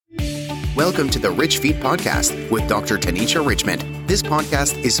Welcome to the Rich Feet Podcast with Dr. Tanisha Richmond. This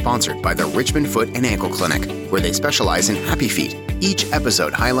podcast is sponsored by the Richmond Foot and Ankle Clinic, where they specialize in happy feet. Each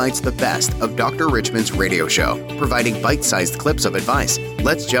episode highlights the best of Dr. Richmond's radio show, providing bite-sized clips of advice.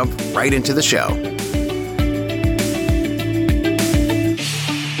 Let's jump right into the show.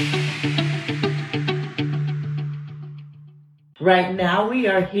 Right now we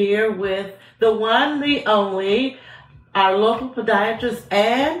are here with the one, the only, our local podiatrist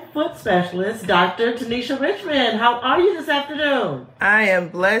and foot specialist, Dr. Tanisha Richmond. How are you this afternoon? I am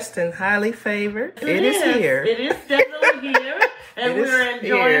blessed and highly favored. It is here. It is definitely here. And we're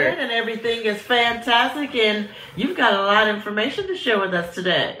enjoying it, and everything is fantastic. And you've got a lot of information to share with us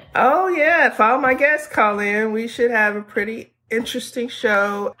today. Oh, yeah. If all my guests call in, we should have a pretty interesting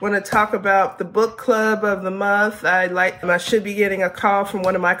show. I want to talk about the book club of the month. I should be getting a call from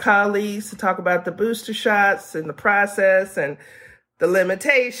one of my colleagues to talk about the booster shots and the process and the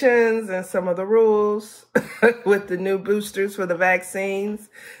limitations and some of the rules with the new boosters for the vaccines.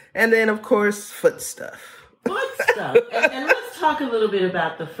 And then, of course, foot stuff. Foot stuff. And let's talk a little bit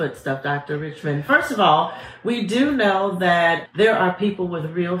about the foot stuff, Dr. Richmond. First of all, we do know that there are people with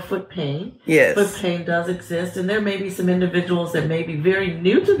real foot pain. Yes. Foot pain does exist, and there may be some individuals that may be very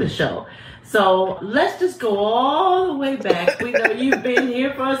new to the show. So let's just go all the way back. We know you've been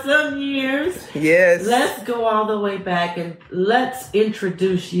here for some years. Yes. Let's go all the way back and let's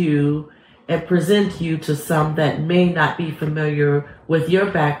introduce you and present you to some that may not be familiar with your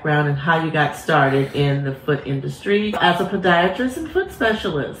background and how you got started in the foot industry as a podiatrist and foot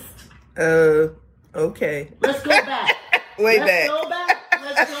specialist. Okay. Let's go back. Let's go back.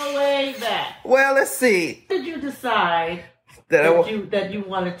 Let's go way back. Well, let's see. When did you decide that you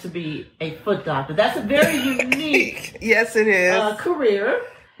wanted to be a foot doctor? That's a very unique yes, it is. Career.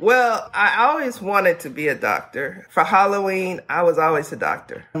 Well, I always wanted to be a doctor. For Halloween, I was always a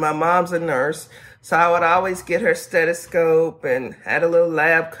doctor. My mom's a nurse, so I would always get her stethoscope and had a little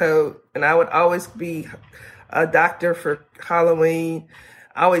lab coat, and I would always be a doctor for Halloween.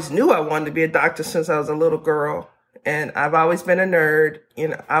 I always knew I wanted to be a doctor since I was a little girl, and I've always been a nerd. You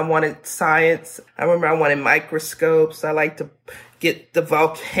know, I wanted science. I remember I wanted microscopes. I like to get the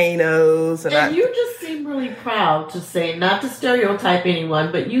volcanoes. And you just seem really proud to say, not to stereotype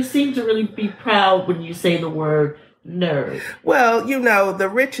anyone, but you seem to really be proud when you say the word nerd. Well, you know, the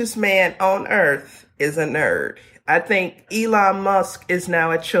richest man on earth is a nerd. I think Elon Musk is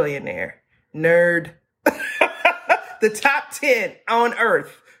now a trillionaire. Nerd. The top 10 on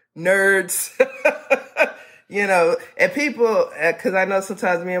earth. Nerds. You know, and people, because I know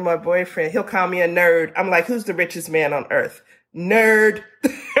sometimes me and my boyfriend, he'll call me a nerd. I'm like, who's the richest man on earth? Nerd.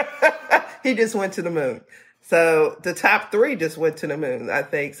 He just went to the moon. So the top 3 just went to the moon, I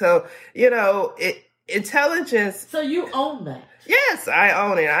think. So, you know, intelligence. So you own that? Yes, I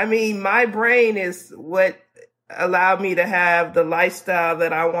own it. I mean, my brain is what allowed me to have the lifestyle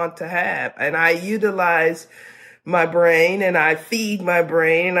that I want to have. And I utilize my brain and I feed my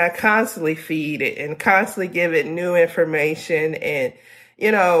brain and I constantly feed it and constantly give it new information and,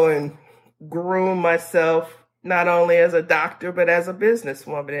 you know, and groom myself not only as a doctor, but as a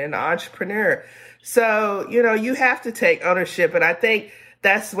businesswoman and an entrepreneur. So, you know, you have to take ownership. And I think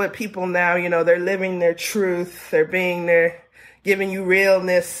that's what people now, you know, they're living their truth. They're giving you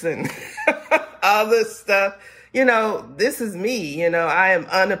realness and all this stuff. You know, this is me. You know, I am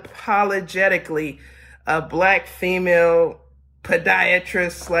unapologetically a Black female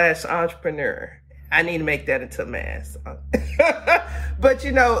podiatrist / entrepreneur. I need to make that into a mask. But,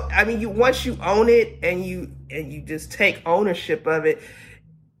 you know, I mean, once you own it and you just take ownership of it,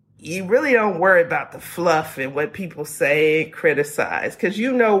 you really don't worry about the fluff and what people say and criticize, because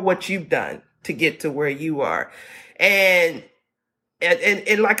you know what you've done to get to where you are. And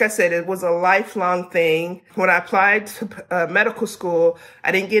like I said, it was a lifelong thing. When I applied to medical school,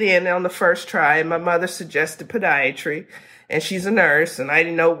 I didn't get in on the first try. And my mother suggested podiatry, and she's a nurse. And I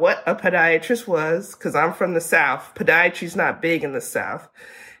didn't know what a podiatrist was because I'm from the South. Podiatry's not big in the South.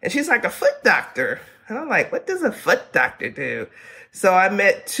 And she's like, a foot doctor. And I'm like, what does a foot doctor do? So I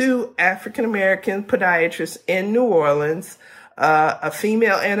met 2 African-American podiatrists in New Orleans, a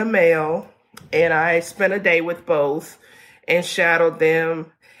female and a male. And I spent a day with both and shadowed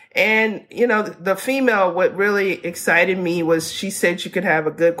them. And, you know, the female, what really excited me was she said you could have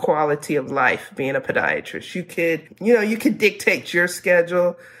a good quality of life being a podiatrist. You could dictate your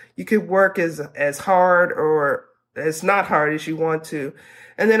schedule. You could work as hard or as not hard as you want to.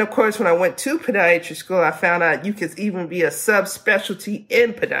 And then, of course, when I went to podiatry school, I found out you could even be a subspecialty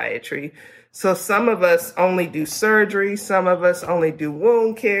in podiatry. So some of us only do surgery. Some of us only do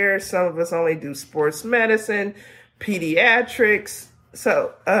wound care. Some of us only do sports medicine, pediatrics,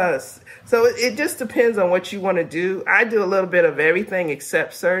 So it just depends on what you want to do. I do a little bit of everything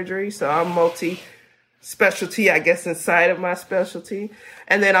except surgery. So I'm multi-specialty, I guess, inside of my specialty.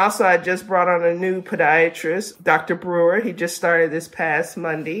 And then also I just brought on a new podiatrist, Dr. Brewer. He just started this past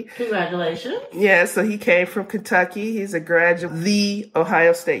Monday. Congratulations. Yeah, so he came from Kentucky. He's a graduate of the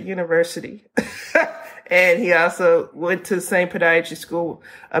Ohio State University. And he also went to the same podiatry school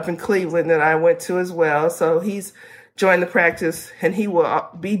up in Cleveland that I went to as well. So he's joined the practice, and he will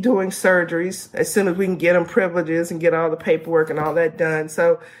be doing surgeries as soon as we can get him privileges and get all the paperwork and all that done.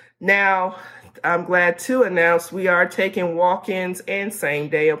 So now I'm glad to announce we are taking walk-ins and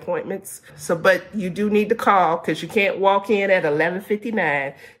same-day appointments. So, but you do need to call because you can't walk in at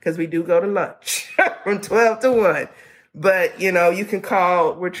 11:59 because we do go to lunch from 12 to 1. But, you can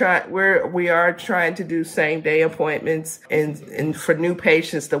call. We are trying to do same-day appointments, and for new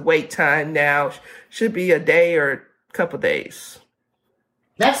patients, the wait time now should be a day or couple days.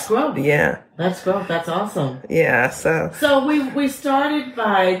 That's growth. Yeah. That's growth. That's awesome. Yeah. So we started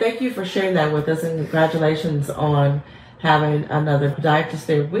by, thank you for sharing that with us, and congratulations on having another podiatrist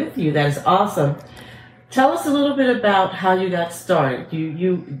there with you. That is awesome. Tell us a little bit about how you got started.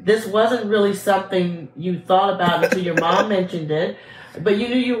 This wasn't really something you thought about until your mom mentioned it, but you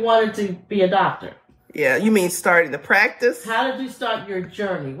knew you wanted to be a doctor. Yeah, you mean starting the practice? How did you start your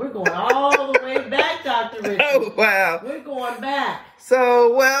journey? We're going all the way back, Dr. Richmond. Oh, wow. We're going back.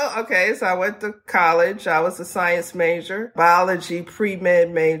 So I went to college. I was a science major, biology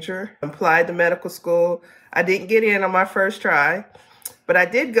pre-med major, applied to medical school. I didn't get in on my first try, but I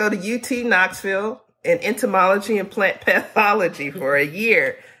did go to UT Knoxville in entomology and plant pathology for a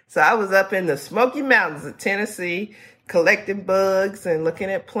year. So I was up in the Smoky Mountains of Tennessee, collecting bugs and looking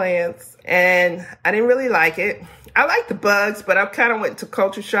at plants. And I didn't really like it. I like the bugs, but I kind of went to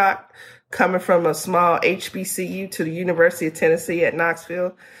culture shock coming from a small HBCU to the University of Tennessee at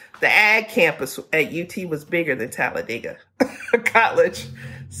Knoxville. The ag campus at UT was bigger than Talladega College.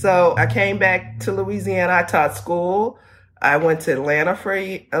 So I came back to Louisiana. I taught school. I went to Atlanta for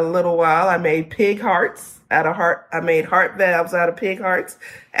a little while. I made pig hearts out of heart. I made heart valves out of pig hearts.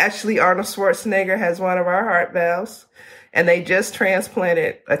 Actually, Arnold Schwarzenegger has one of our heart valves, and they just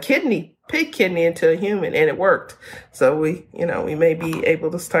transplanted a pig kidney into a human, and it worked. So we may be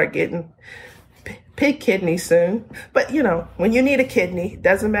able to start getting pig kidneys soon. But, when you need a kidney, it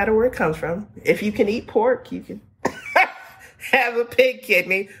doesn't matter where it comes from. If you can eat pork, you can have a pig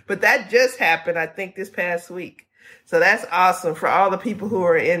kidney. But that just happened, I think, this past week. So that's awesome for all the people who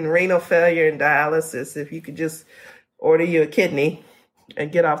are in renal failure and dialysis. If you could just order you a kidney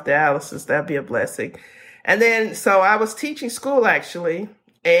and get off dialysis, that'd be a blessing. And then, so I was teaching school actually,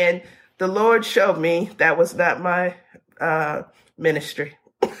 and the Lord showed me that was not my ministry.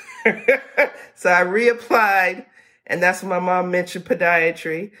 So I reapplied, and that's when my mom mentioned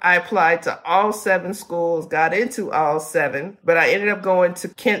podiatry. I applied to all 7 schools, got into all 7, but I ended up going to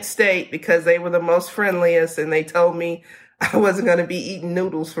Kent State because they were the most friendliest, and they told me I wasn't going to be eating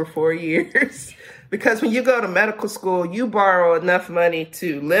noodles for 4 years. Because when you go to medical school, you borrow enough money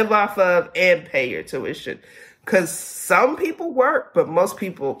to live off of and pay your tuition. Because some people work, but most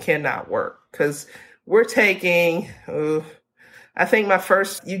people cannot work. Because we're taking, I think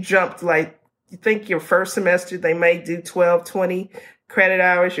you think your first semester, they may do 12, 20 credit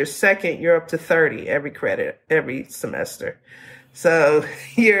hours. Your second, you're up to 30 every semester. So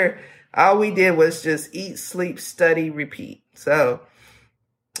all we did was just eat, sleep, study, repeat. So,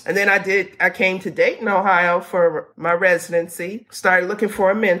 and then I came to Dayton, Ohio for my residency, started looking for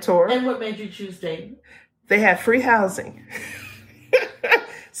a mentor. And what made you choose Dayton? They had free housing.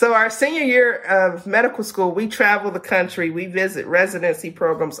 So our senior year of medical school, we travel the country. We visit residency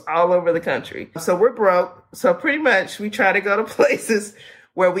programs all over the country. So we're broke. So pretty much we try to go to places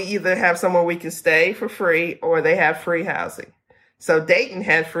where we either have somewhere we can stay for free or they have free housing. So Dayton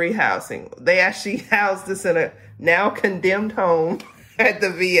had free housing. They actually housed us in a now condemned home at the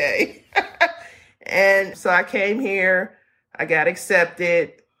VA. And so I came here, I got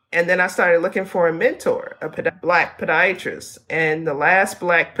accepted. And then I started looking for a mentor, a Black podiatrist. And the last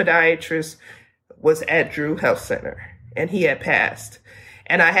Black podiatrist was at Drew Health Center, and he had passed.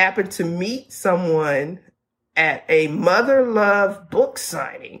 And I happened to meet someone at a Mother Love book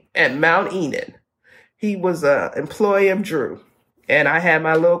signing at Mount Eden. He was an employee of Drew. And I had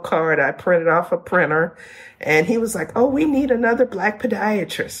my little card. I printed off a printer. And he was like, oh, we need another Black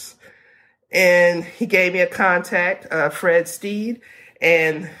podiatrist. And he gave me a contact, Fred Steed.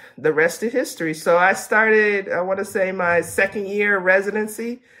 And the rest is history. So I started, I want to say, my second year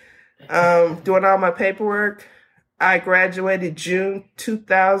residency, doing all my paperwork. I graduated June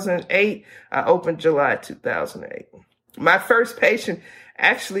 2008. I opened July 2008. My first patient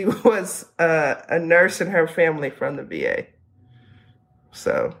actually was a nurse and her family from the VA.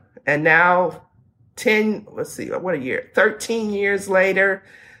 So, and now 13 years later,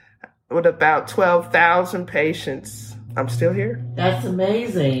 with about 12,000 patients, I'm still here. That's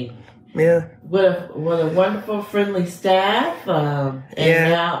amazing. Yeah. With a wonderful, friendly staff, and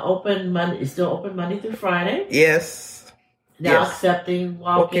now still open Monday through Friday. Yes. Now accepting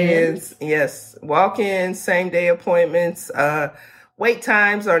walk-ins. Yes, walk-ins, same-day appointments. Wait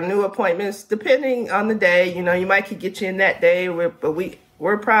times or new appointments, depending on the day. You know, you might could get you in that day, but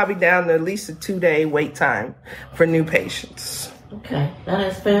we're probably down to at least a 2-day wait time for new patients. Okay, that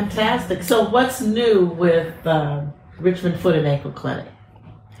is fantastic. So what's new with Richmond Foot and Ankle Clinic?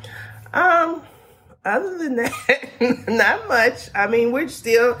 Other than that, not much. I mean, we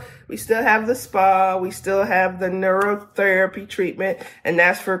still have the spa, we still have the neurotherapy treatment, and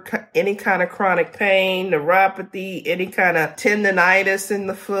that's for any kind of chronic pain, neuropathy, any kind of tendonitis in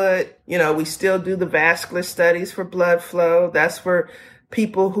the foot. You know, we still do the vascular studies for blood flow. That's for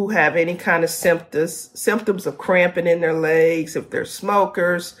people who have any kind of symptoms of cramping in their legs, if they're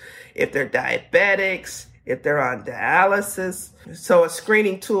smokers, if they're diabetics, if they're on dialysis. So a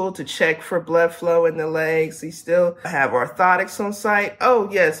screening tool to check for blood flow in the legs. We still have orthotics on site. Oh,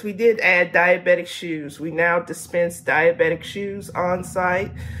 yes, we did add diabetic shoes. We now dispense diabetic shoes on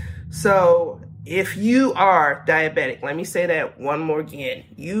site. So if you are diabetic, let me say that one more again.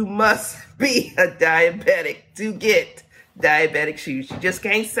 You must be a diabetic to get diabetic shoes. You just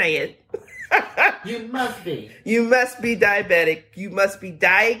can't say it. You must be. You must be diabetic. You must be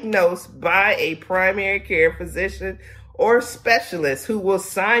diagnosed by a primary care physician or specialist who will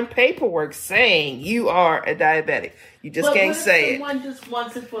sign paperwork saying you are a diabetic. You just can't say it. Someone just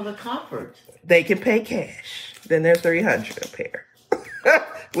wants it for the comfort. They can pay cash. Then they're $300 a pair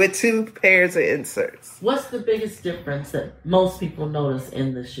with 2 pairs of inserts. What's the biggest difference that most people notice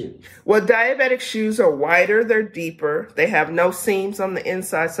in the shoes? Well, diabetic shoes are wider, they're deeper, they have no seams on the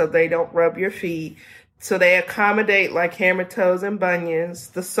inside so they don't rub your feet. So they accommodate like hammer toes and bunions.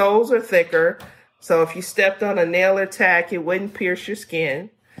 The soles are thicker, so if you stepped on a nail or tack, it wouldn't pierce your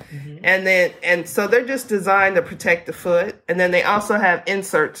skin. Mm-hmm. And so they're just designed to protect the foot. And then they also have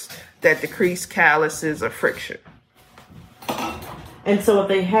inserts that decrease calluses or friction. And so if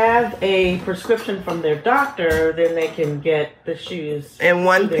they have a prescription from their doctor, then they can get the shoes. And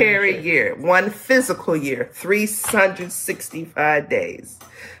 1 pair a year, 1 physical year, 365 days.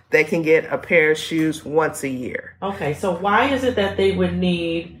 They can get a pair of shoes once a year. Okay, so why is it that they would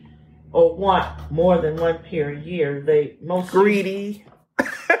need or want more than 1 pair a year? Greedy.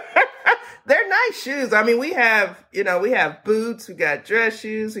 They're nice shoes. I mean, we have boots, we got dress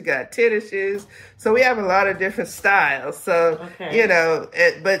shoes, we got tennis shoes. So we have a lot of different styles. So,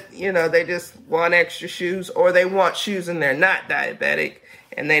 they just want extra shoes, or they want shoes and they're not diabetic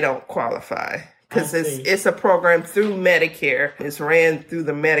and they don't qualify. Because it's a program through Medicare. It's ran through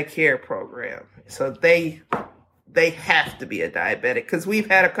the Medicare program. So they have to be a diabetic. Because we've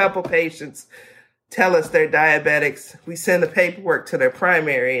had a couple patients tell us they're diabetics. We send the paperwork to their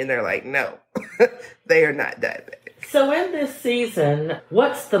primary and they're like, no, they are not diabetic. So in this season,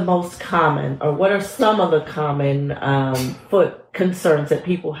 what's the most common, or what are some of the common foot concerns that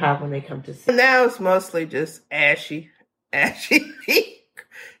people have when they come to see? Now it's mostly just ashy feet,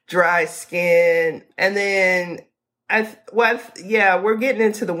 dry skin. And then we're getting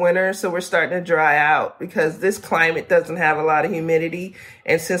into the winter, so we're starting to dry out because this climate doesn't have a lot of humidity.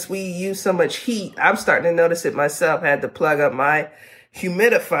 And since we use so much heat, I'm starting to notice it myself. I had to plug up my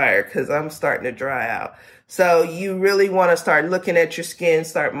humidifier because I'm starting to dry out. So you really want to start looking at your skin,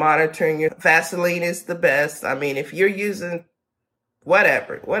 start monitoring your Vaseline is the best. I mean, if you're using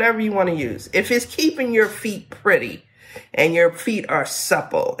whatever you want to use, if it's keeping your feet pretty, and your feet are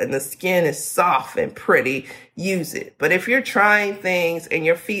supple and the skin is soft and pretty, use it. But if you're trying things and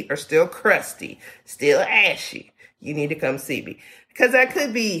your feet are still crusty, still ashy, you need to come see me. Because that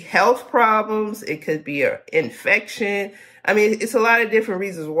could be health problems. It could be an infection. I mean, it's a lot of different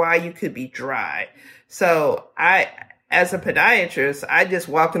reasons why you could be dry. So as a podiatrist, I just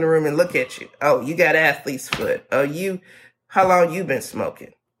walk in the room and look at you. Oh, you got athlete's foot. Oh, how long you been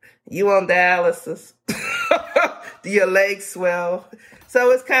smoking? You on dialysis? Do your legs swell?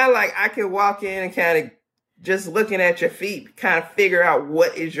 So it's kind of like I can walk in and kind of just looking at your feet, kind of figure out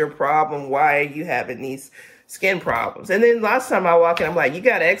what is your problem. Why are you having these skin problems? And then last time I walk in, I'm like, you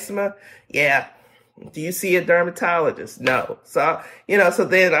got eczema? Yeah. Do you see a dermatologist? No. So, so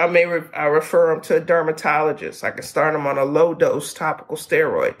then I refer them to a dermatologist. I can start them on a low dose topical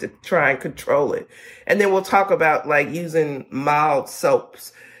steroid to try and control it. And then we'll talk about like using mild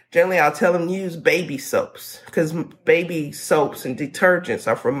soaps generally I'll tell them use baby soaps, because baby soaps and detergents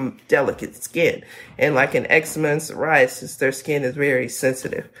are from delicate skin. And like in eczema and psoriasis, their skin is very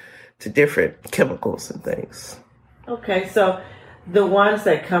sensitive to different chemicals and things. Okay, so the ones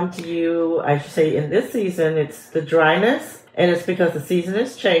that come to you, I should say in this season, it's the dryness, and it's because the season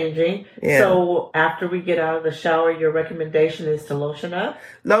is changing. Yeah. So after we get out of the shower, your recommendation is to lotion up?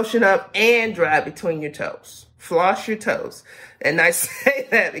 Lotion up and dry between your toes. Floss your toes. And I say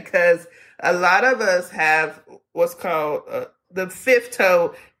that because a lot of us have what's called the fifth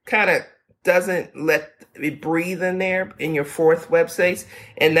toe kind of doesn't let it breathe in there in your fourth web space.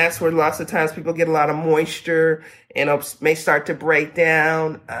 And that's where lots of times people get a lot of moisture and it may start to break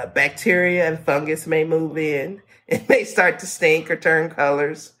down. Bacteria and fungus may move in. It may start to stink or turn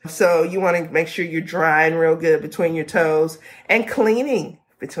colors. So you want to make sure you're drying real good between your toes and cleaning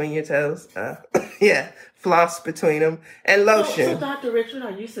between your toes. Floss between them and lotion. So Dr. Richmond,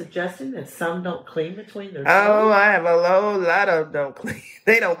 are you suggesting that some don't clean between their toes? Oh, I have a lot of don't clean.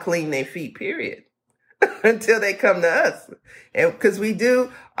 They don't clean their feet, period, until they come to us. And because we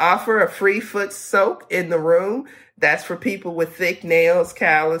do offer a free foot soak in the room. That's for people with thick nails,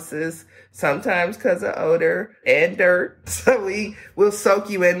 calluses, sometimes because of odor and dirt. So we will soak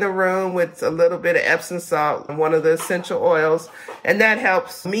you in the room with a little bit of Epsom salt and one of the essential oils. And that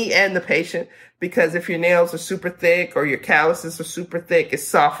helps me and the patient, because if your nails are super thick or your calluses are super thick, it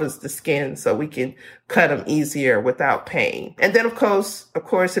softens the skin so we can cut them easier without pain. And then, of course,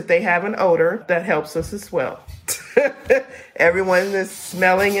 if they have an odor, that helps us as well. Everyone is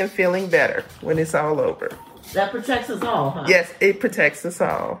smelling and feeling better when it's all over. That protects us all, huh? Yes, it protects us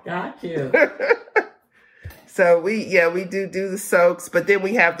all. Got you. So we do the soaks, but then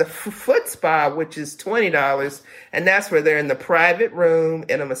we have the foot spa, which is $20. And that's where they're in the private room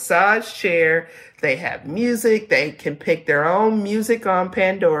in a massage chair. They have music. They can pick their own music on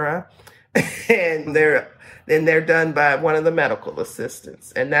Pandora. And they're done by one of the medical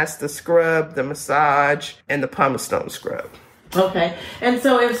assistants. And that's the scrub, the massage, and the pumice stone scrub. Okay. And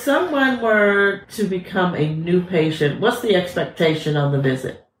so if someone were to become a new patient, what's the expectation on the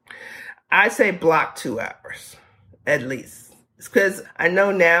visit? I say block 2 hours, at least. Because I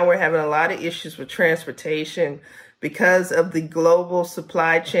know now we're having a lot of issues with transportation because of the global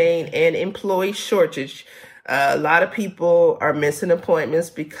supply chain and employee shortage. A lot of people are missing appointments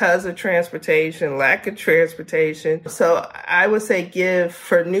because of transportation, lack of transportation. So I would say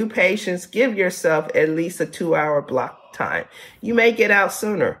for new patients, give yourself at least a 2-hour block time. You may get out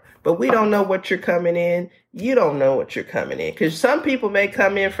sooner, but we don't know what you're coming in. You don't know what you're coming in, because some people may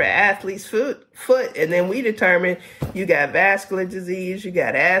come in for athlete's foot, and then we determine you got vascular disease, you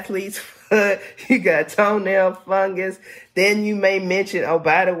got athlete's foot, you got toenail fungus. Then you may mention, oh,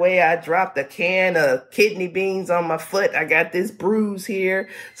 by the way, I dropped a can of kidney beans on my foot. I got this bruise here.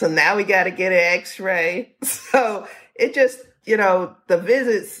 So now we got to get an x-ray. So it just, the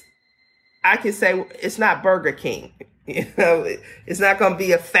visits, I can say it's not Burger King. It's not going to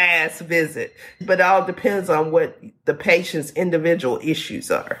be a fast visit, but it all depends on what the patient's individual issues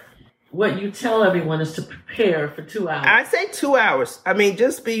are. What you tell everyone is to prepare for 2 hours. I say 2 hours. I mean,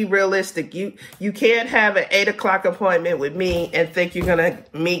 just be realistic. You can't have an 8 o'clock appointment with me and think you're going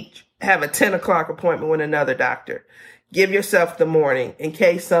to have a 10 o'clock appointment with another doctor. Give yourself the morning in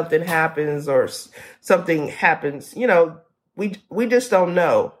case something happens or something happens. We just don't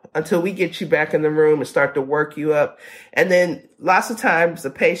know until we get you back in the room and start to work you up. And then lots of times the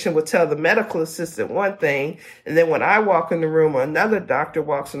patient will tell the medical assistant one thing, and then when I walk in the room or another doctor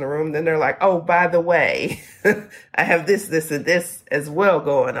walks in the room, then they're like, oh, by the way, I have this, and this as well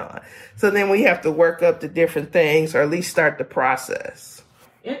going on. So then we have to work up the different things, or at least start the process.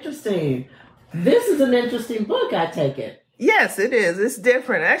 Interesting. This is an interesting book, I take it. Yes, it is. It's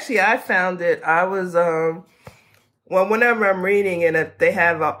different. Actually, I found it. I was, whenever I'm reading and if they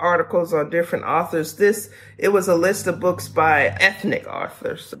have articles on different authors, it was a list of books by ethnic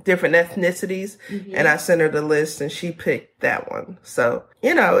authors, different ethnicities. Mm-hmm. And I sent her the list and she picked that one. So,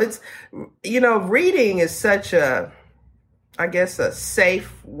 reading is such a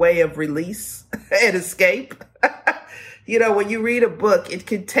safe way of release and escape. When you read a book, it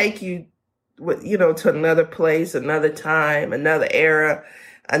can take you, to another place, another time, another era,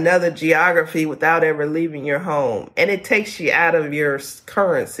 another geography without ever leaving your home. And it takes you out of your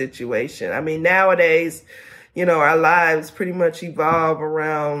current situation. I mean, nowadays, our lives pretty much evolve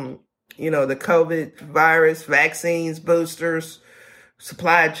around, the COVID virus, vaccines, boosters,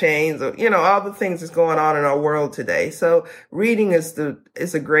 supply chains, all the things that's going on in our world today. So reading is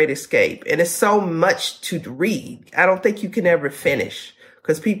a great escape. And it's so much to read. I don't think you can ever finish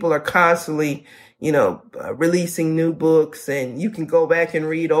because people are constantly releasing new books, and you can go back and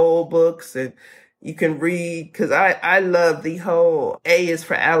read old books, and you can read, because I love the whole A is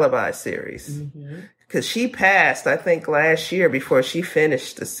for Alibi series. Because she passed, I think, last year before she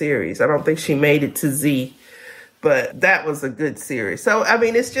finished the series. I don't think she made it to Z, but that was a good series. So, I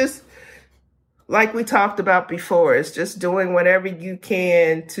mean, it's just like we talked about before. It's just doing whatever you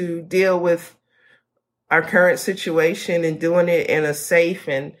can to deal with our current situation and doing it in a safe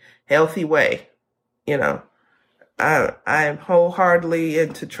and healthy way. I am wholeheartedly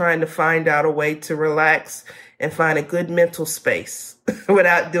into trying to find out a way to relax and find a good mental space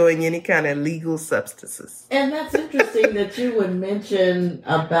without doing any kind of illegal substances. And that's interesting that you would mention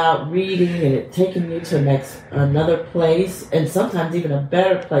about reading and it taking you to another place, and sometimes even a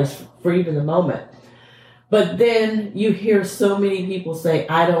better place for even the moment. But then you hear so many people say,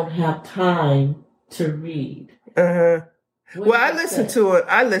 I don't have time to read. Well, I listen to it.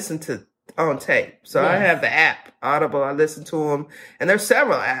 I listen to on tape. So I have the app, Audible. I listen to them. And there's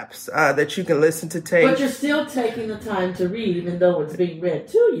several apps that you can listen to tape. But you're still taking the time to read, even though it's being read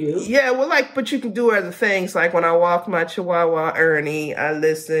to you. Yeah, well, but you can do other things. Like when I walk my Chihuahua, Ernie, I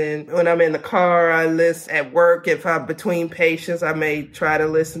listen. When I'm in the car, I listen. At work, if I'm between patients, I may try to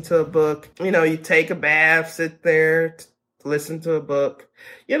listen to a book. You take a bath, sit there, listen to a book.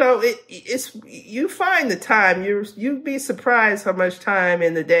 It's you find the time. You'd be surprised how much time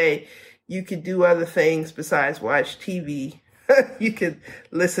in the day you could do other things besides watch TV. You could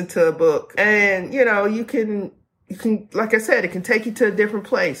listen to a book, and you can, like I said, it can take you to a different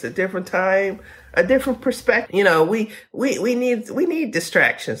place, a different time, a different perspective. We need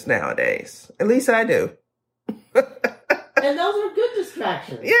distractions nowadays. At least I do. And those are good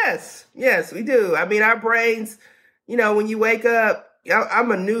distractions. Yes, we do. I mean, our brains, when you wake up, I'm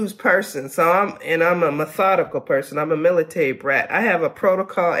a news person, so I'm a methodical person. I'm a military brat. I have a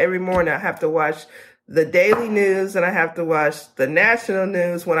protocol every morning. I have to watch the daily news and I have to watch the national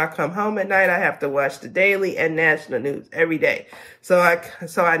news. When I come home at night, I have to watch the daily and national news every day. So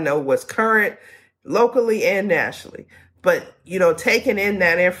I know what's current locally and nationally. But, taking in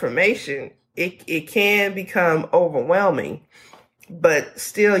that information, it can become overwhelming, but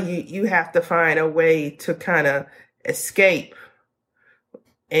still you have to find a way to kind of escape.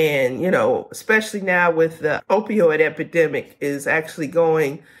 And, especially now with the opioid epidemic is actually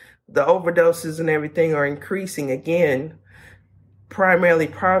the overdoses and everything are increasing again, primarily,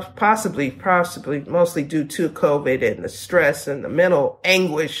 possibly, mostly due to COVID and the stress and the mental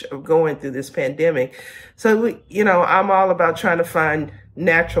anguish of going through this pandemic. So, I'm all about trying to find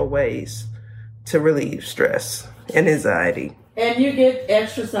natural ways to relieve stress and anxiety. And you get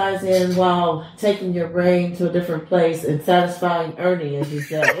exercise in while taking your brain to a different place and satisfying Ernie, as you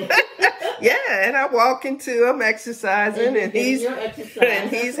say. Yeah, and I'm exercising, and he's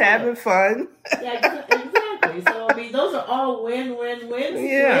having fun. Yeah, exactly. So, I mean, those are all win-win-win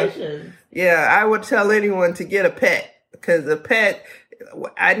situations. Yeah, I would tell anyone to get a pet, because a pet,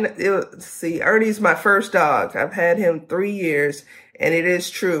 Ernie's my first dog. I've had him 3 years, and it is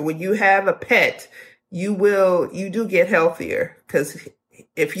true. When you have a pet, you do get healthier, because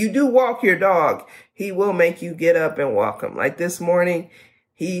if you do walk your dog, he will make you get up and walk him. Like this morning,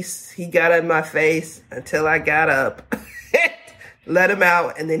 he got in my face until I got up, let him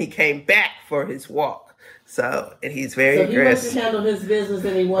out, and then he came back for his walk. So, and he's very aggressive. So he wanted to handle his business,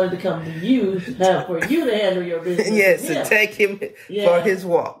 and he wanted to come to you for you to handle your business. Yes, to take him for his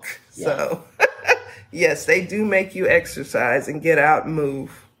walk. Yeah. So, yes, they do make you exercise and get out and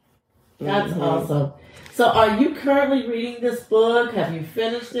move. That's awesome. So are you currently reading this book? Have you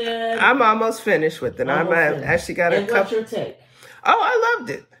finished it? I'm almost finished with it. Actually got a couple. What's your take? Oh,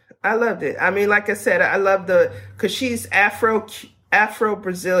 I loved it. I mean, like I said, I love because she's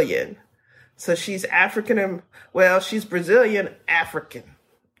Afro-Brazilian. So she's she's Brazilian African,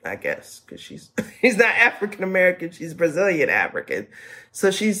 I guess, because she's not African American. She's Brazilian African.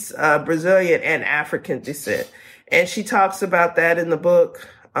 So she's Brazilian and African descent. And she talks about that in the book.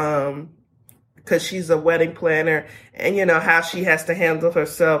 Because she's a wedding planner, and how she has to handle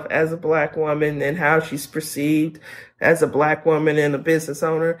herself as a Black woman and how she's perceived as a Black woman and a business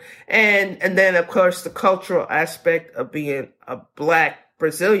owner. And then of course the cultural aspect of being a Black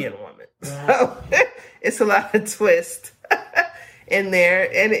Brazilian woman. Wow. So it's a lot of twist in there,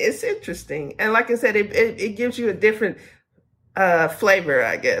 and it's interesting. And like I said, it gives you a different flavor,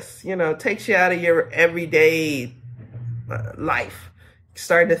 I guess. Takes you out of your everyday life.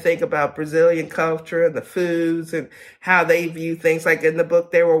 Starting to think about Brazilian culture and the foods and how they view things. Like in the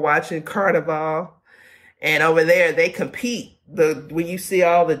book, they were watching Carnival, and over there they compete. When you see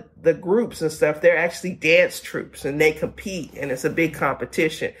all the groups and stuff, they're actually dance troupes, and they compete, and it's a big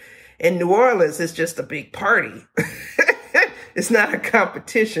competition. In New Orleans, it's just a big party. It's not a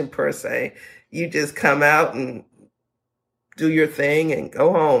competition per se. You just come out and do your thing and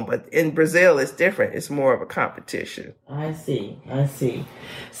go home. But in Brazil, it's different. It's more of a competition. I see.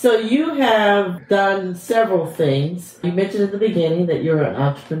 So you have done several things. You mentioned at the beginning that you're an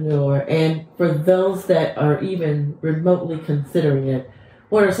entrepreneur. And for those that are even remotely considering it,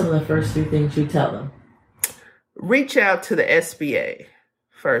 what are some of the first few things you tell them? Reach out to the SBA,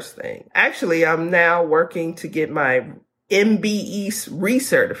 first thing. Actually, I'm now working to get my MBE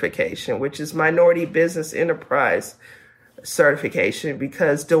recertification, which is Minority Business Enterprise certification,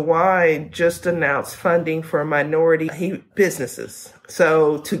 because DeWine just announced funding for minority businesses.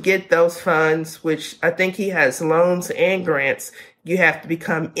 So to get those funds, which I think he has loans and grants, you have to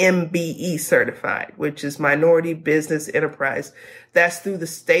become MBE certified, which is Minority Business Enterprise. That's through the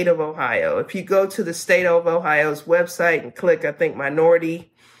state of Ohio. If you go to the state of Ohio's website and click, I think,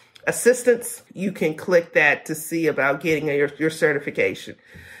 Minority Assistance, you can click that to see about getting your certification.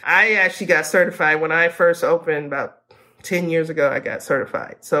 I actually got certified when I first opened about 10 years ago. I got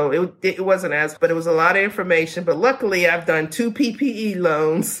certified. So it wasn't but it was a lot of information. But luckily, I've done 2 PPE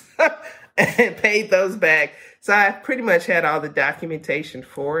loans and paid those back. So I pretty much had all the documentation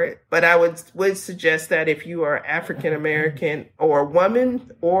for it. But I would suggest that if you are African American or a woman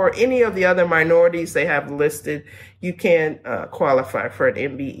or any of the other minorities they have listed, you can qualify for an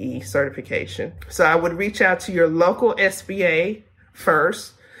MBE certification. So I would reach out to your local SBA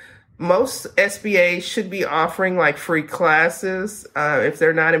first. Most SBAs should be offering like free classes. If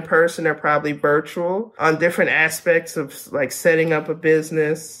they're not in person, they're probably virtual on different aspects of like setting up a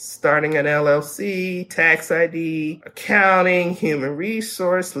business, starting an LLC, tax ID, accounting, human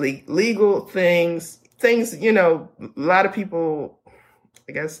resource, legal things, a lot of people,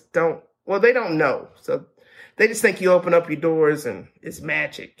 I guess, they don't know. So they just think you open up your doors and it's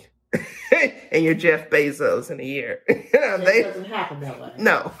magic. And you're Jeff Bezos in a year. It doesn't happen that way.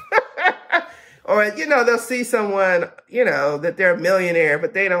 No. Or, they'll see someone, that they're a millionaire,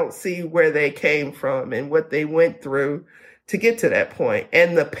 but they don't see where they came from and what they went through to get to that point,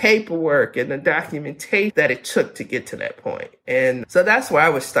 and the paperwork and the documentation that it took to get to that point. And so that's where I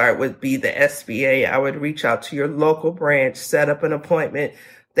would start, would be the SBA. I would reach out to your local branch, set up an appointment.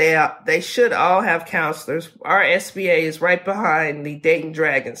 They should all have counselors. Our SBA is right behind the Dayton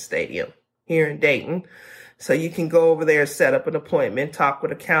Dragons Stadium here in Dayton. So you can go over there, set up an appointment, talk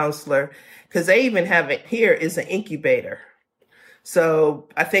with a counselor, because they even have it here is an incubator. So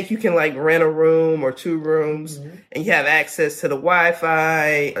I think you can like rent a room or 2 rooms, and you have access to the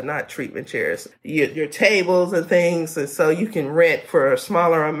Wi-Fi, not treatment chairs, your tables and things. And so you can rent for a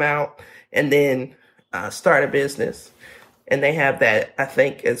smaller amount and then start a business. And they have that, I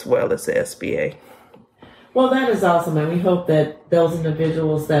think, as well as the SBA. Well, that is awesome. And we hope that those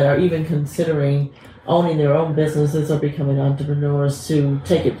individuals that are even considering owning their own businesses or becoming entrepreneurs to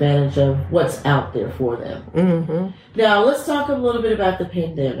take advantage of what's out there for them. Mm-hmm. Now, let's talk a little bit about the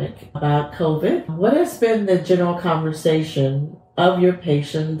pandemic, about COVID. What has been the general conversation of your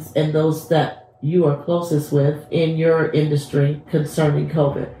patients and those that you are closest with in your industry concerning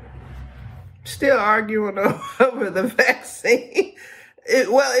COVID? Still arguing over the vaccine.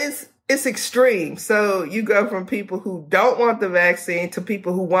 It's extreme. So you go from people who don't want the vaccine to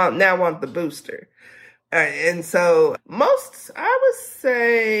people who now want the booster. And so I would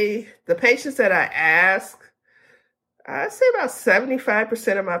say the patients that I ask, I'd say about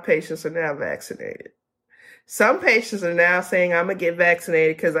 75% of my patients are now vaccinated. Some patients are now saying, I'm going to get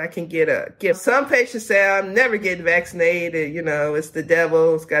vaccinated because I can get a gift. Some patients say, I'm never getting vaccinated. It's the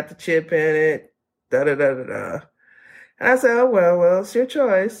devil. It's got the chip in it. Da-da-da-da-da. And I say, oh, well, it's your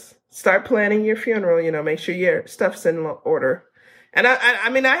choice. Start planning your funeral, make sure your stuff's in order. And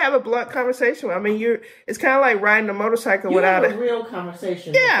I have a blunt conversation. It's kind of like riding a motorcycle without a real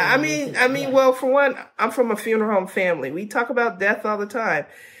conversation. Yeah. Well, for one, I'm from a funeral home family. We talk about death all the time.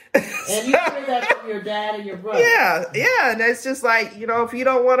 And you hear that from your dad and your brother. Yeah. And it's just like, if you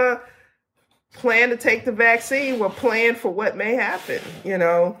don't want to plan to take the vaccine, well, plan for what may happen,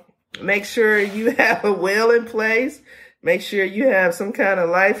 Make sure you have a will in place. Make sure you have some kind of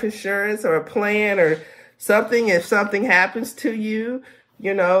life insurance or a plan or something. If something happens to you,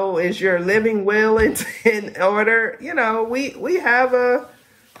 is your living will in order? We have a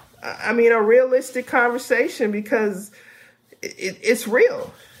realistic conversation because it's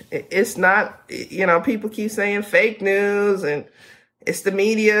real. It's not, people keep saying fake news and it's the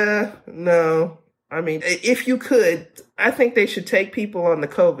media. No, if you could, I think they should take people on the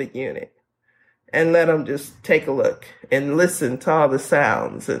COVID unit and let them just take a look and listen to all the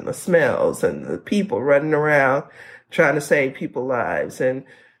sounds and the smells and the people running around trying to save people's lives. And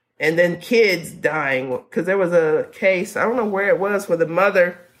And then kids dying, because there was a case, I don't know where it was, where the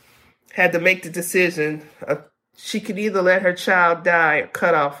mother had to make the decision of she could either let her child die or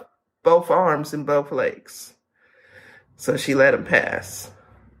cut off both arms and both legs. So she let him pass.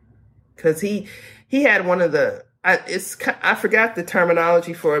 Because he had one of the, I forgot the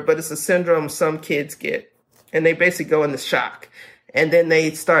terminology for it, but it's a syndrome some kids get. And they basically go into shock. And then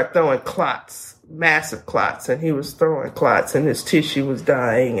they start throwing clots, massive clots. And he was throwing clots and his tissue was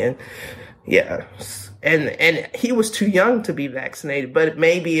dying. And yeah. And he was too young to be vaccinated. But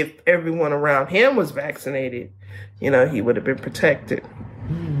maybe if everyone around him was vaccinated, he would have been protected.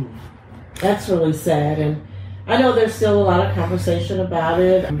 That's really sad. And I know there's still a lot of conversation about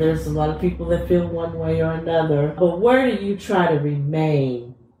it. There's a lot of people that feel one way or another. But where do you try to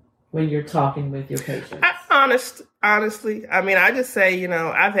remain when you're talking with your patients? Honestly, I just say,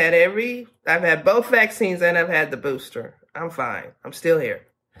 I've had both vaccines and I've had the booster. I'm fine. I'm still here.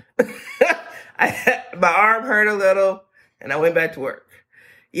 My arm hurt a little and I went back to work,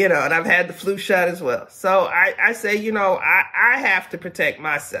 and I've had the flu shot as well. So I say, I have to protect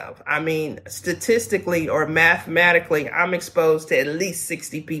myself. Statistically or mathematically, I'm exposed to at least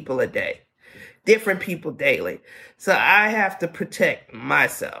 60 people a day, different people daily. So I have to protect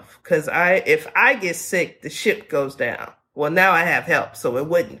myself because if I get sick, the ship goes down. Well, now I have help, so it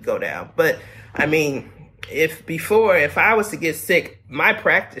wouldn't go down. But if I was to get sick, my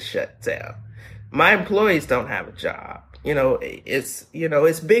practice shuts down. My employees don't have a job.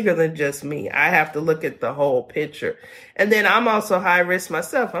 It's bigger than just me. I have to look at the whole picture. And then I'm also high risk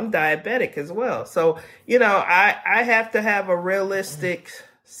myself. I'm diabetic as well. So, I have to have a realistic,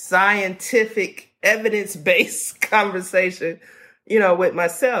 scientific, evidence-based conversation, with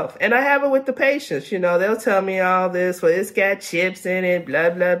myself. And I have it with the patients. They'll tell me all this. Well, it's got chips in it,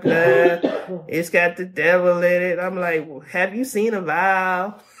 blah, blah, blah. It's got the devil in it. I'm like, well, have you seen a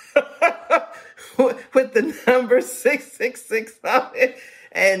vial? With the number 666 on it.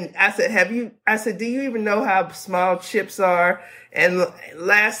 And I said, do you even know how small chips are? And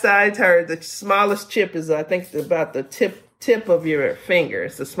last I heard, the smallest chip is, I think, about the tip of your finger.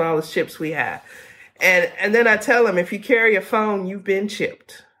 It's the smallest chips we have. And then I tell them, if you carry a phone, you've been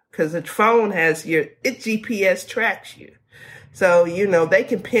chipped. Because the phone it GPS tracks you. So, they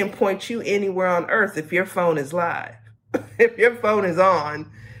can pinpoint you anywhere on earth if your phone is live. If your phone is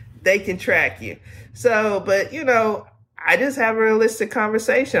on, they can track you. So, but, I just have a realistic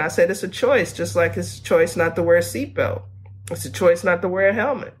conversation. I said it's a choice, just like it's a choice not to wear a seatbelt. It's a choice not to wear a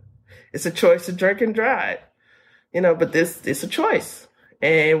helmet. It's a choice to drink and drive. But it's a choice.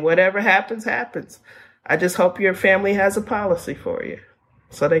 And whatever happens, happens. I just hope your family has a policy for you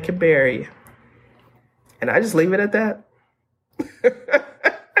so they can bury you. And I just leave it at that.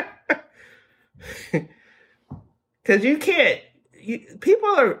 Because you can't. People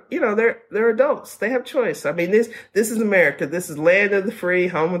are, they're adults. They have choice. This is America. This is land of the free,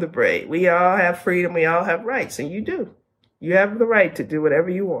 home of the brave. We all have freedom. We all have rights. And you do. You have the right to do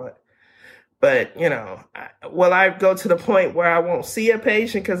whatever you want. But, will I go to the point where I won't see a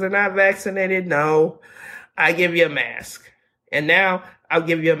patient because they're not vaccinated? No. I give you a mask. And now I'll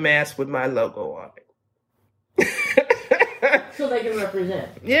give you a mask with my logo on it. So they can represent.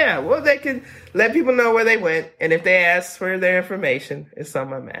 Yeah, well, they can let people know where they went. And if they ask for their information, it's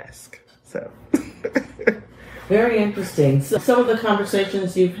on my mask. So. Very interesting. So some of the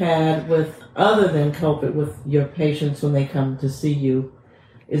conversations you've had with, other than COVID, with your patients when they come to see you,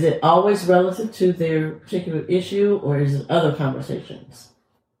 is it always relative to their particular issue, or is it other conversations?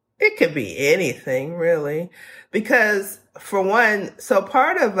 It could be anything, really. Because, for one, so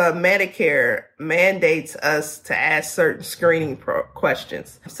part of Medicare mandates us to ask certain screening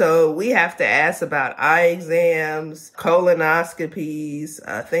questions. So we have to ask about eye exams,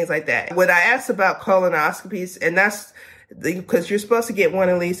 colonoscopies, things like that. When I ask about colonoscopies, and that's because you're supposed to get one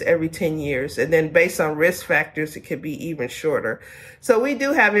at least every 10 years. And then based on risk factors, it could be even shorter. So we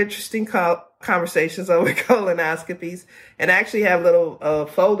do have interesting conversations over colonoscopies, and I actually have little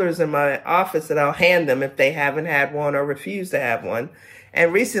folders in my office that I'll hand them if they haven't had one or refuse to have one.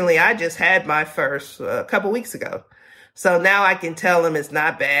 And recently I just had my first a couple weeks ago. So now I can tell them it's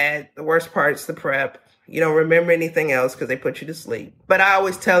not bad. The worst part is the prep. You don't remember anything else because they put you to sleep. But I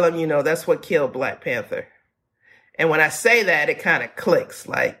always tell them, that's what killed Black Panther. And when I say that, it kind of clicks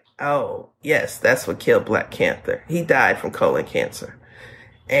like, oh, yes, that's what killed Black Panther. He died from colon cancer.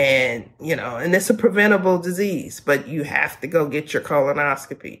 And, and it's a preventable disease, but you have to go get your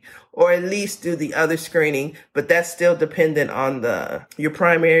colonoscopy or at least do the other screening. But that's still dependent on your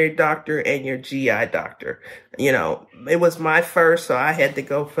primary doctor and your GI doctor. It was my first, so I had to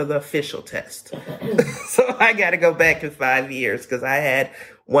go for the official test. So I got to go back in 5 years because I had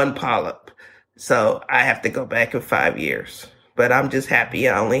one polyp. So I have to go back in 5 years. But I'm just happy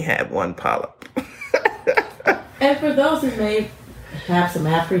I only had one polyp. And for those who may have some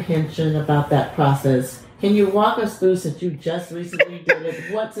apprehension about that process, can you walk us through, since you just recently did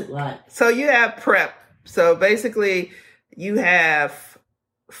it, what's it like? So you have prep. So basically you have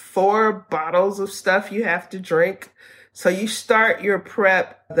 4 bottles of stuff you have to drink. So you start your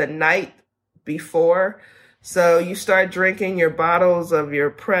prep the night before. So you start drinking your bottles of your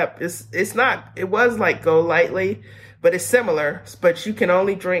prep. It was like Go Lightly, but it's similar, but you can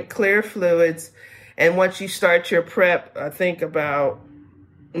only drink clear fluids. And once you start your prep, I think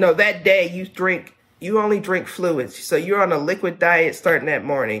that day you only drink fluids. So you're on a liquid diet starting that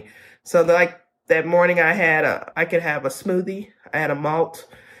morning. So like that morning I could have a smoothie. I had a malt.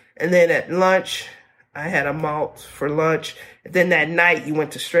 And then at lunch, I had a malt for lunch. And then that night you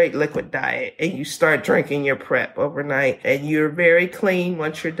went to straight liquid diet and you start drinking your prep overnight, and you're very clean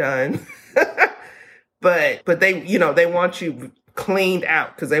once you're done. But they want you cleaned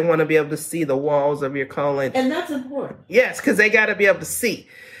out because they want to be able to see the walls of your colon. And that's important. Yes, because they got to be able to see.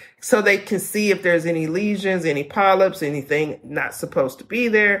 So they can see if there's any lesions, any polyps, anything not supposed to be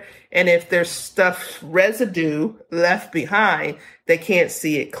there. And if there's residue left behind, they can't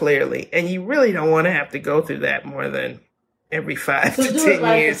see it clearly. And you really don't want to have to go through that more than every 5 to 10 years. So do it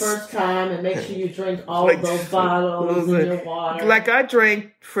like the first time and make sure you drink all of those bottles in your water. Like I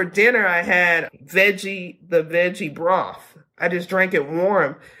drank for dinner, I had the veggie broth. I just drank it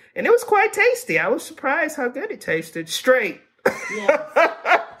warm. And it was quite tasty. I was surprised how good it tasted. Straight.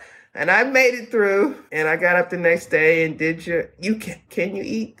 Yes. And I made it through, and I got up the next day and can you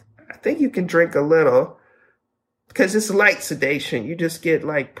eat? I think you can drink a little because it's light sedation. You just get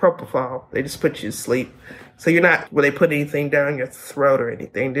like propofol. They just put you to sleep. So you're not where they put anything down your throat or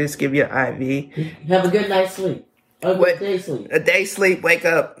anything. They just give you an IV. You have a good night's sleep. A good day's sleep. A day's sleep, wake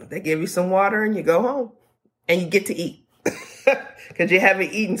up. They give you some water and you go home and you get to eat. Because you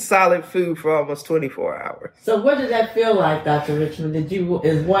haven't eaten solid food for almost 24 hours. So what did that feel like, Dr. Richmond? Did you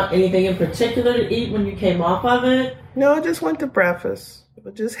want anything in particular to eat when you came off of it? No, I just went to breakfast.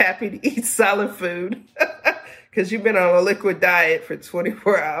 I'm just happy to eat solid food. Because you've been on a liquid diet for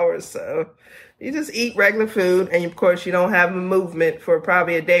 24 hours. So you just eat regular food. And of course, you don't have a movement for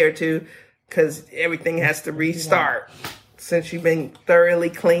probably a day or two because everything has to restart since you've been thoroughly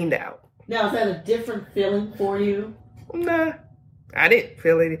cleaned out. Now, is that a different feeling for you? Nah. I didn't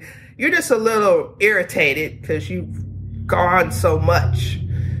feel any. You're just a little irritated because you've gone so much.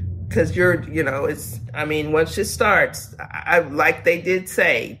 Because once it starts, like they did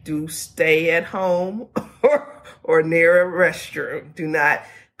say, do stay at home or near a restroom. Do not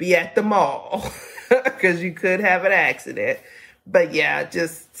be at the mall because you could have an accident. But yeah,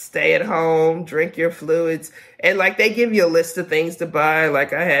 just stay at home, drink your fluids. And like they give you a list of things to buy.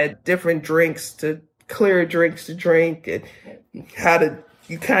 Like I had different clear drinks to drink, and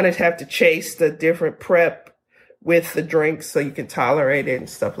you kind of have to chase the different prep with the drinks so you can tolerate it and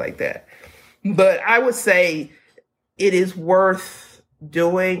stuff like that. But I would say it is worth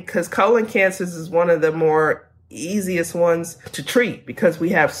doing because colon cancers is one of the more easiest ones to treat because we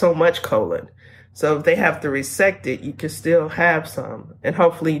have so much colon. So if they have to resect it, you can still have some. And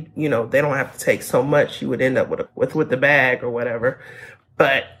hopefully, they don't have to take so much. You would end up with the bag or whatever.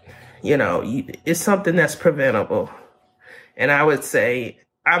 But it's something that's preventable. And I would say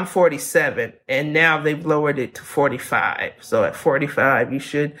I'm 47 and now they've lowered it to 45. So at 45, you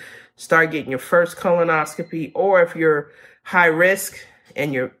should start getting your first colonoscopy, or if you're high risk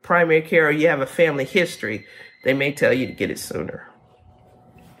and your primary care or you have a family history, they may tell you to get it sooner.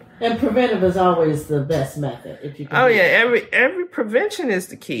 And preventive is always the best method. If you can. Oh yeah, every prevention is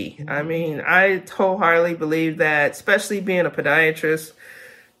the key. Mm-hmm. I mean, I wholeheartedly believe that, especially being a podiatrist,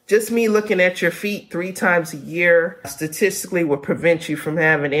 just me looking at your feet 3 times a year statistically will prevent you from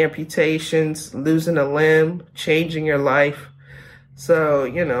having amputations, losing a limb, changing your life.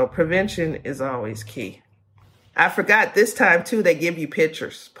 So, prevention is always key. I forgot this time too, they give you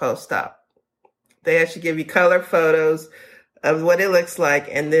pictures post-op. They actually give you color photos of what it looks like,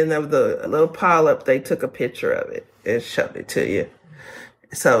 and then of the little polyp, they took a picture of it and showed it to you.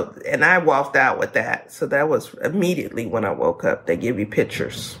 So, and I walked out with that. So that was immediately when I woke up. They give you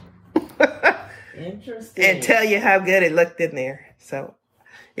pictures. Interesting. And tell you how good it looked in there. So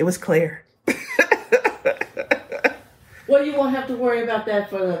it was clear. Well, you won't have to worry about that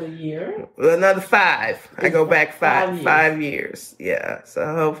for another year. Well, another 5. I go back 5 years. Yeah. So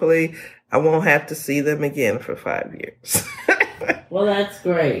hopefully I won't have to see them again for 5 years. Well, that's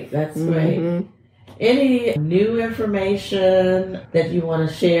great. That's great. Mm-hmm. Any new information that you want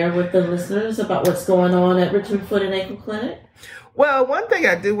to share with the listeners about what's going on at Richmond Foot and Ankle Clinic? Well, one thing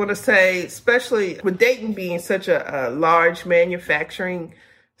I do want to say, especially with Dayton being such a large manufacturing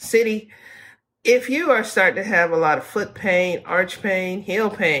city, if you are starting to have a lot of foot pain, arch pain, heel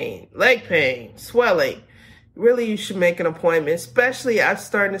pain, leg pain, swelling, really you should make an appointment. Especially I'm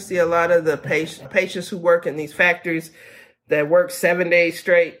starting to see a lot of the patients who work in these factories that work 7 days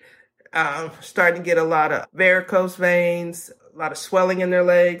straight, starting to get a lot of varicose veins, a lot of swelling in their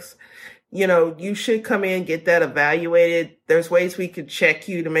legs. You know, you should come in, get that evaluated. There's ways we could check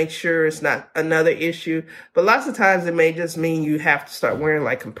you to make sure it's not another issue. But lots of times it may just mean you have to start wearing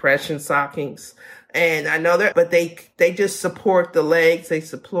like compression stockings. And I know that, but they just support the legs. They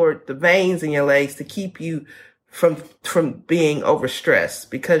support the veins in your legs to keep you from being overstressed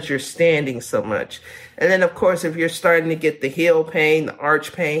because you're standing so much. And then of course, if you're starting to get the heel pain, the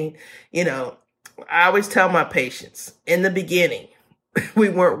arch pain, you know, I always tell my patients in the beginning, we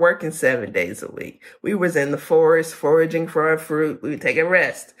weren't working 7 days a week. We was in the forest foraging for our fruit. We would take a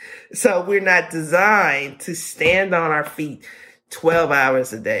rest. So we're not designed to stand on our feet 12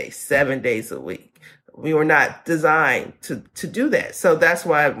 hours a day, 7 days a week. We were not designed to do that. So that's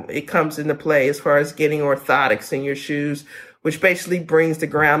why it comes into play as far as getting orthotics in your shoes, which basically brings the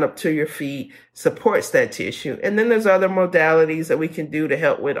ground up to your feet, supports that tissue. And then there's other modalities that we can do to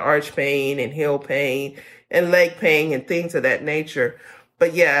help with arch pain and heel pain and leg pain and things of that nature.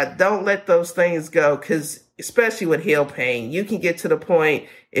 But yeah, don't let those things go, because especially with heel pain, you can get to the point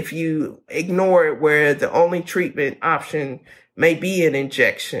if you ignore it where the only treatment option may be an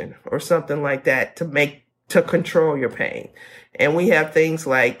injection or something like that to control your pain. And we have things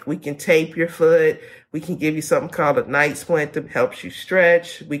like we can tape your foot. We can give you something called a night splint that helps you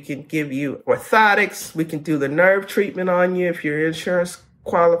stretch. We can give you orthotics. We can do the nerve treatment on you if your insurance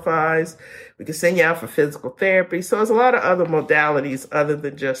qualifies. We can send you out for physical therapy. So there's a lot of other modalities other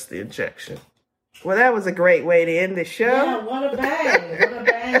than just the injection. Well, that was a great way to end the show. Yeah, what a bang. What a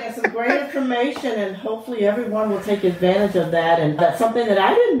bang. And some great information, and hopefully everyone will take advantage of that. And that's something that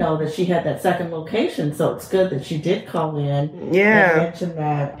I didn't know, that she had that second location. So it's good that she did call in and mention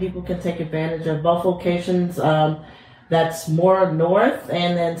that people can take advantage of both locations. That's more north,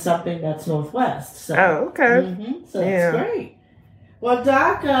 and then something that's northwest. So, okay. So it's great. Well,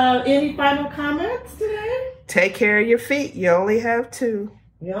 Doc, any final comments today? Take care of your feet. You only have two.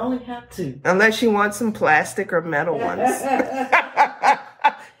 You only have two. Unless you want some plastic or metal ones.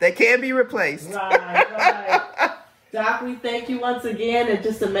 They can be replaced. Right. Doc, we thank you once again. It's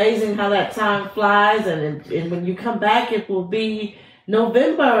just amazing how that time flies. And when you come back, it will be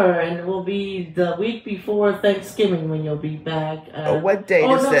November, and it will be the week before Thanksgiving when you'll be back. What date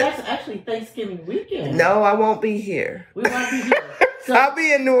is that? That's actually Thanksgiving weekend. No, I won't be here. We won't be here. So, I'll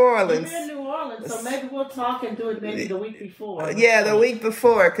be in New Orleans. You'll be in New Orleans, so maybe we'll talk and do it maybe the week before. Yeah, the week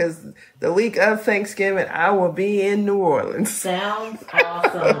before, because the week of Thanksgiving, I will be in New Orleans. Sounds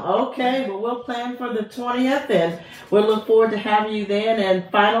awesome. Okay, well, we'll plan for the 20th, and we'll look forward to having you then. And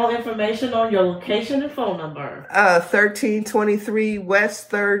final information on your location and phone number. 1323 West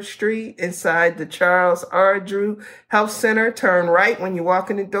 3rd Street inside the Charles R. Drew Health Center. Turn right when you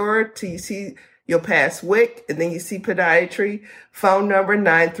walk in the door till you'll pass WIC, and then you see podiatry. Phone number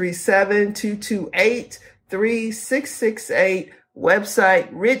 937-228-3668.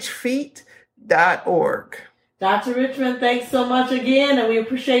 Website richfeet.org. Dr. Richmond, thanks so much again, and we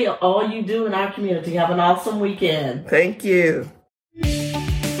appreciate all you do in our community. Have an awesome weekend. Thank you.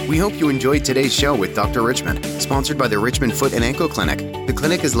 We hope you enjoyed today's show with Dr. Richmond, sponsored by the Richmond Foot and Ankle Clinic. The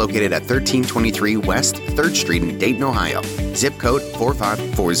clinic is located at 1323 West 3rd Street in Dayton, Ohio. Zip code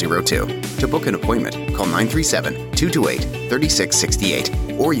 45402. To book an appointment, call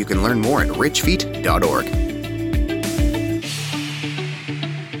 937-228-3668, or you can learn more at richfeet.org.